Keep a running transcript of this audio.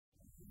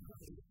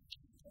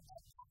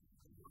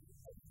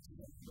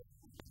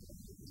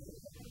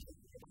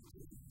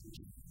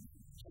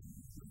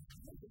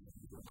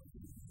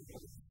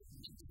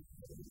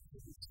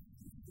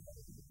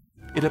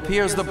It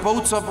appears the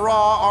boats of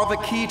Ra are the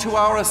key to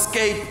our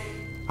escape.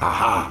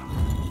 Aha!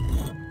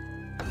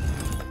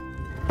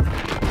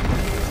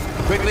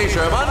 Quickly,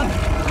 Sherman!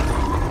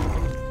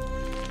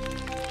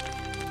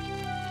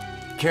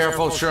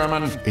 Careful,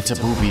 Sherman. It's a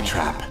booby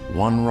trap.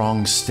 One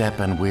wrong step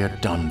and we're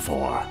done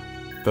for.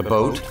 The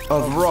boat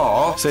of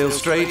Ra sails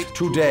straight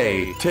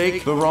today.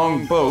 Take the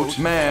wrong boat,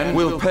 man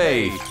will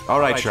pay. All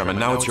right, Sherman,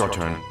 now it's your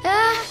turn.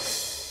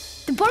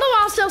 The boat of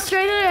Ra sails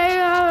straight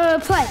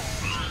play.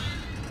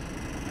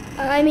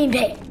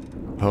 Pay.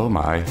 Oh,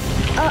 my.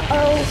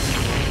 Uh-oh.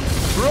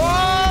 Run!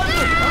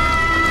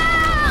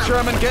 Ah!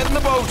 Sherman, get in the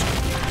boat.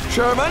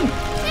 Sherman?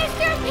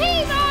 Mr.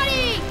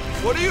 Peabody!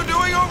 What are you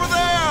doing over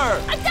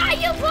there? I thought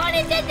you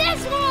wanted to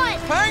this one!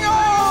 Hang on!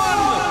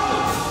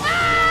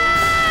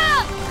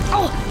 Ah!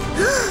 Oh!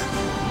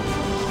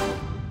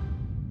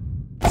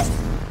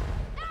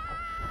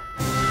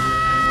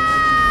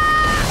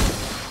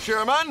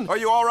 Sherman, are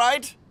you all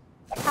right?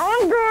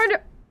 I'm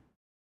good.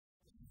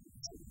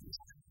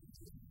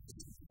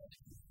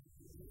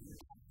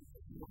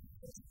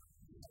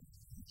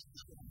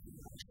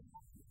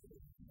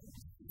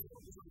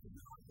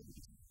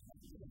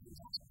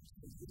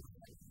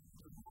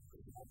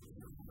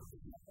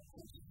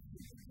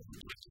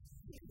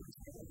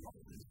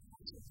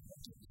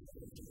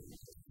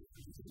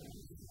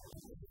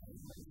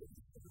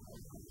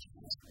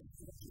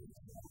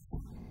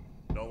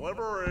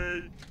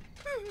 Delivery!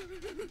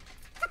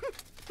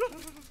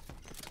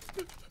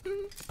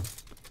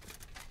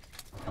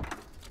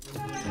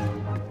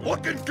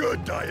 Looking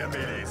good,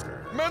 Diomedes.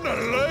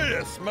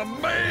 Menelaus, my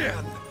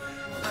man!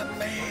 My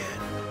man.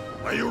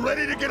 Are you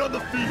ready to get on the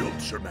field,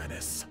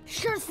 Shermanus?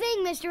 Sure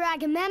thing, Mr.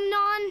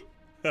 Agamemnon.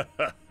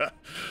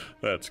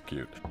 That's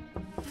cute.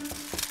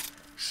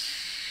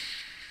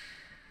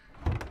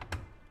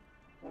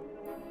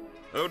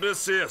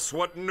 Odysseus,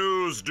 what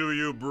news do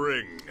you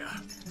bring?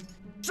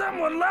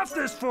 Someone left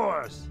this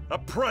for us! A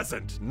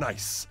present.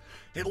 Nice.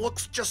 It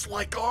looks just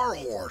like our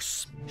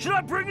horse. Should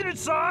I bring it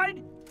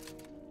inside?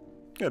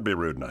 It'd be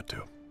rude not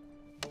to.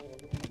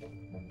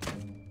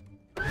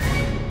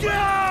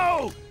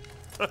 Go!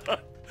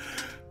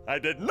 I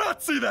did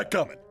not see that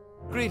coming.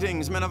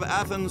 Greetings, men of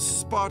Athens,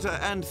 Sparta,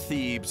 and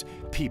Thebes.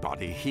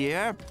 Peabody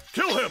here.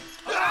 Kill him!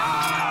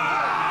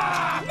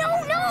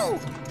 No!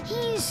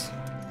 He's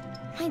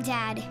my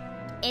dad.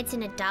 It's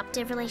an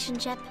adoptive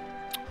relationship?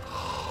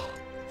 Oh.